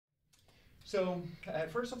So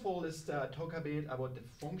first of all, let's talk a bit about the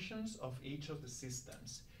functions of each of the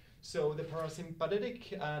systems. So the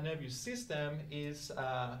parasympathetic nervous system is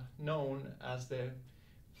known as the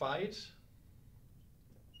fight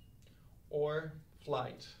or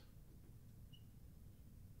flight.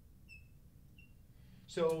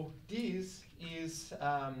 So this is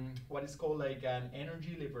what is called like an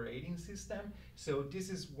energy liberating system. So this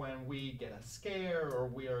is when we get a scare or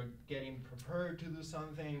we are getting prepared to do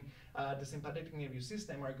something. The sympathetic nervous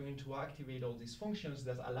system are going to activate all these functions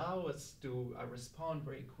that allow us to respond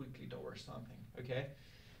very quickly towards something. Okay,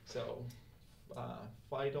 so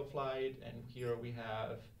fight or flight, and here we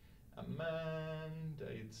have a man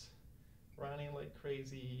that's running like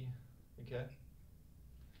crazy. Okay.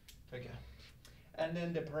 Okay. And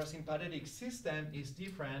then the parasympathetic system is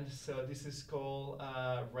different, so this is called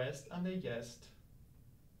rest and digest.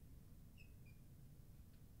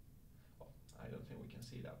 Oh, I don't think we can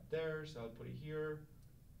see it up there, so I'll put it here.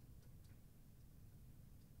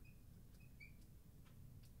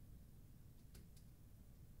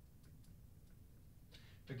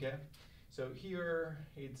 Okay, so here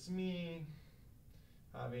it's me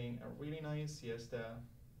having a really nice siesta.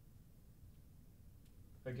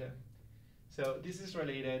 Okay. So this is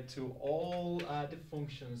related to all the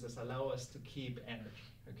functions that allow us to keep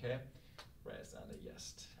energy, okay? Rest and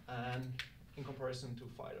digest, and in comparison to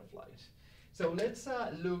fight or flight. So let's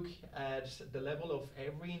look at the level of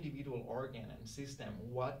every individual organ and system,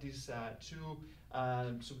 what these two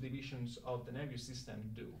subdivisions of the nervous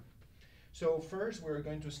system do. So first we're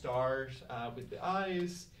going to start with the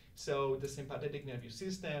eyes. So the sympathetic nervous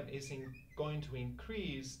system is going to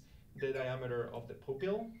increase the diameter of the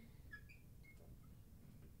pupil.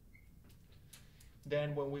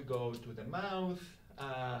 Then when we go to the mouth,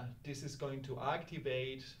 this is going to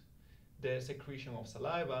activate the secretion of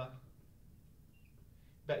saliva,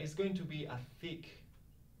 but it's going to be a thick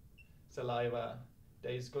saliva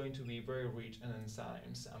that is going to be very rich in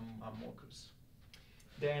enzymes and mucus.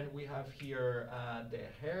 Then we have here the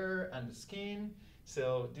hair and the skin.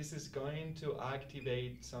 So this is going to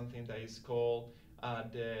activate something that is called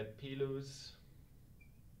the pilus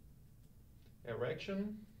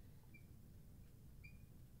erection.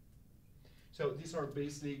 So these are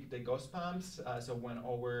basically the ghost pumps. So when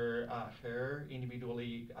our hair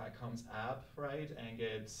individually comes up, right, and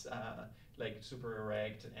gets like super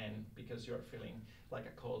erect, and because you're feeling like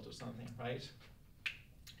a cold or something, right?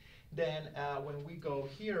 Then when we go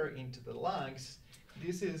here into the lungs,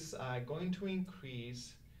 this is going to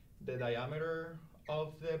increase the diameter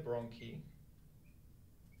of the bronchi.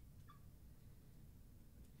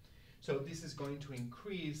 So this is going to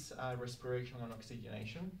increase respiration and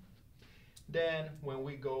oxygenation. Then when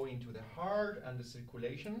we go into the heart and the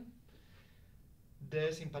circulation,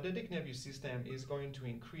 the sympathetic nervous system is going to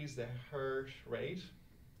increase the heart rate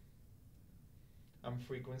and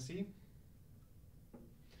frequency.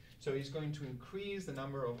 So it's going to increase the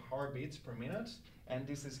number of heartbeats per minute, and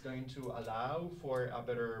this is going to allow for a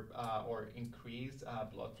better or increased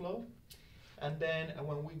blood flow. And then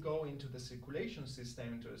when we go into the circulation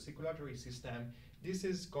system, into the circulatory system, this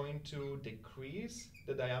is going to decrease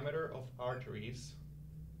the diameter of arteries,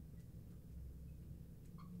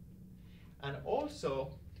 and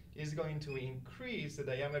also is going to increase the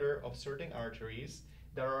diameter of certain arteries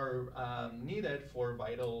that are needed for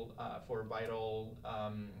vital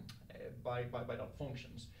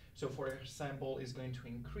functions. So for example, it's going to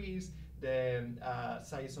increase the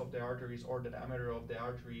size of the arteries or the diameter of the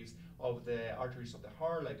arteries of the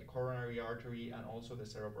heart, like the coronary artery and also the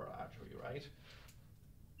cerebral artery, right?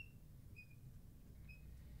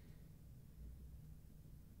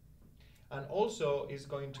 And also is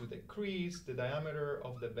going to decrease the diameter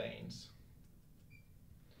of the veins.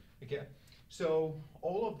 Okay, so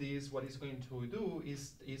all of these, what it's going to do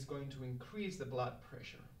is going to increase the blood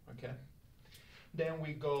pressure, okay? Then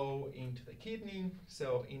we go into the kidney.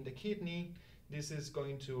 So in the kidney, this is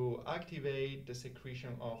going to activate the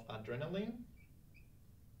secretion of adrenaline.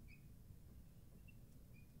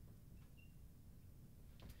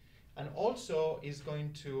 And also is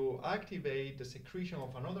going to activate the secretion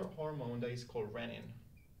of another hormone that is called renin.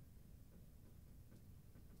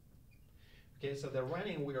 Okay, so the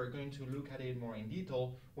renin, we are going to look at it more in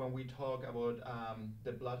detail when we talk about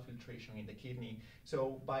the blood filtration in the kidney.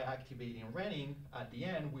 So by activating renin, at the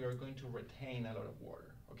end, we are going to retain a lot of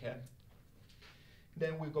water, okay?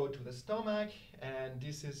 Then we go to the stomach, and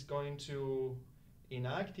this is going to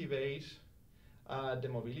inactivate the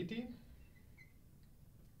mobility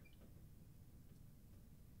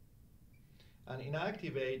and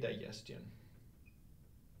inactivate digestion.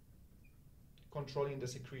 controlling the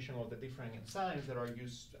secretion of the different enzymes that are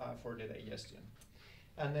used for the digestion.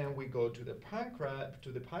 And then we go to the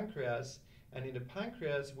pancreas, and in the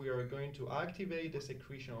pancreas we are going to activate the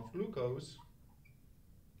secretion of glucose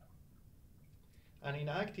and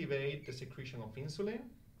inactivate the secretion of insulin,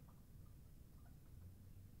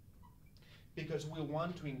 because we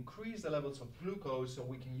want to increase the levels of glucose so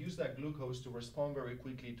we can use that glucose to respond very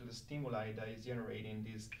quickly to the stimuli that is generating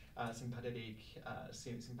this sympathetic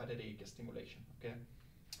stimulation, okay?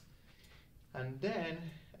 And then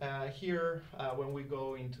here, when we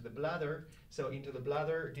go into the bladder, so into the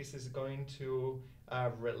bladder, this is going to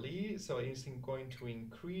release, so it's going to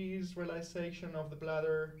increase relaxation of the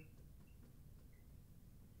bladder.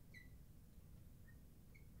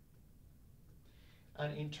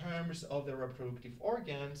 And in terms of the reproductive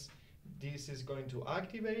organs, this is going to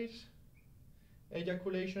activate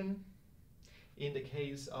ejaculation. In the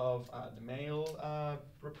case of the male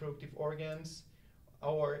reproductive organs,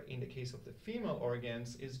 or in the case of the female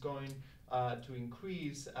organs, is going to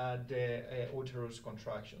increase the uterus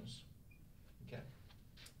contractions. Okay.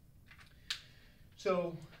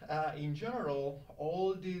 So in general,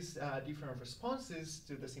 all these different responses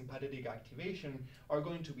to the sympathetic activation are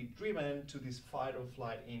going to be driven to this fight or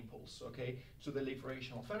flight impulse, okay? To the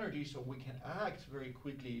liberation of energy, so we can act very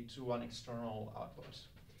quickly to an external output.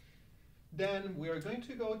 Then we are going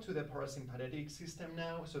to go to the parasympathetic system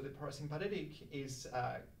now. So the parasympathetic is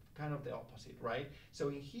kind of the opposite, right? So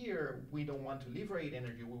in here, we don't want to liberate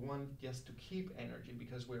energy, we want just to keep energy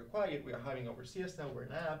because we're quiet, we are having our siesta, we're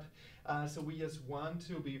nap, so we just want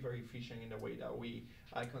to be very efficient in the way that we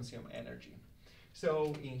consume energy.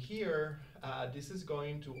 So in here, this is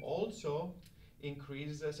going to also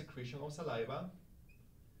increase the secretion of saliva,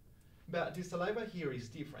 but the saliva here is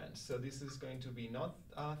different. So this is going to be not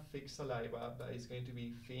thick saliva, but it's going to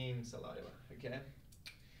be thin saliva, okay?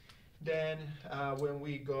 Then when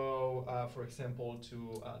we go, for example,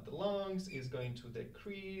 to the lungs, it's going to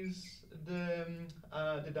decrease the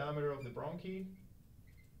diameter of the bronchi.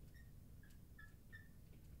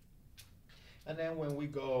 And then when we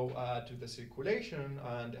go to the circulation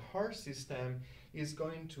and the heart system, is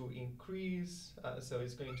going to increase, so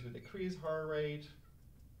it's going to decrease heart rate.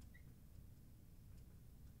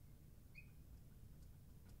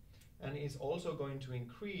 And it's also going to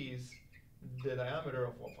increase the diameter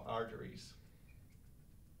of arteries.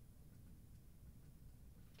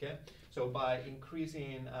 Okay, so by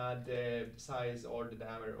increasing the size or the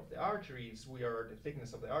diameter of the arteries, the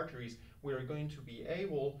thickness of the arteries, we are going to be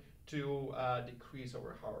able to decrease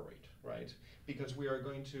our heart rate, right? Because we are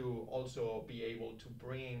going to also be able to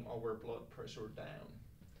bring our blood pressure down.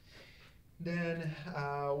 Then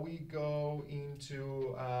we go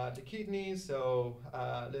into the kidneys. So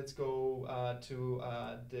let's go to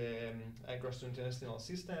the gastrointestinal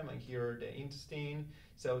system, and here the intestine.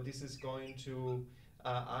 So this is going to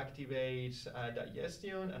activate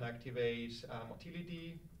digestion and activate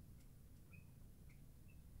motility.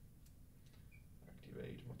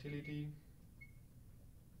 Activate motility.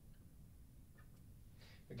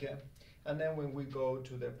 Okay. And then when we go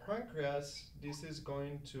to the pancreas, this is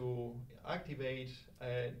going to activate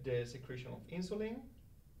the secretion of insulin.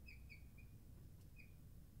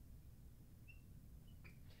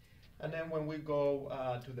 And then when we go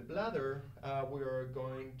to the bladder, we are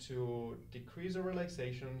going to decrease the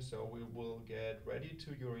relaxation, so we will get ready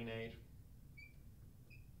to urinate.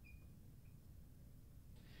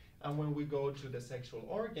 And when we go to the sexual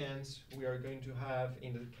organs, we are going to have,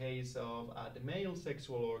 in the case of the male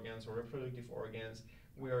sexual organs or reproductive organs,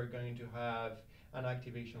 we are going to have an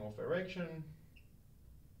activation of erection.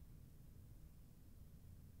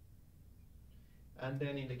 And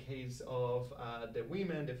then in the case of the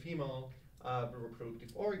women, the female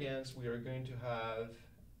reproductive organs, we are going to have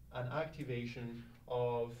an activation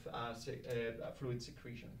of fluid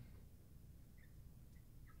secretion.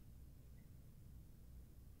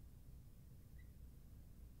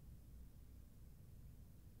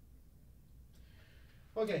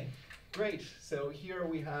 Okay, great. So here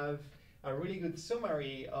we have a really good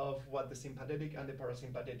summary of what the sympathetic and the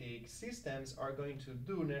parasympathetic systems are going to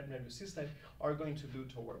do, nervous system are going to do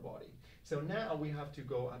to our body. So now we have to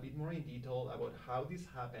go a bit more in detail about how this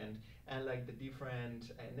happened and like the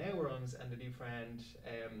different neurons and the different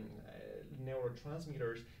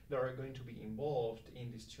neurotransmitters that are going to be involved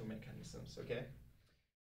in these two mechanisms, okay?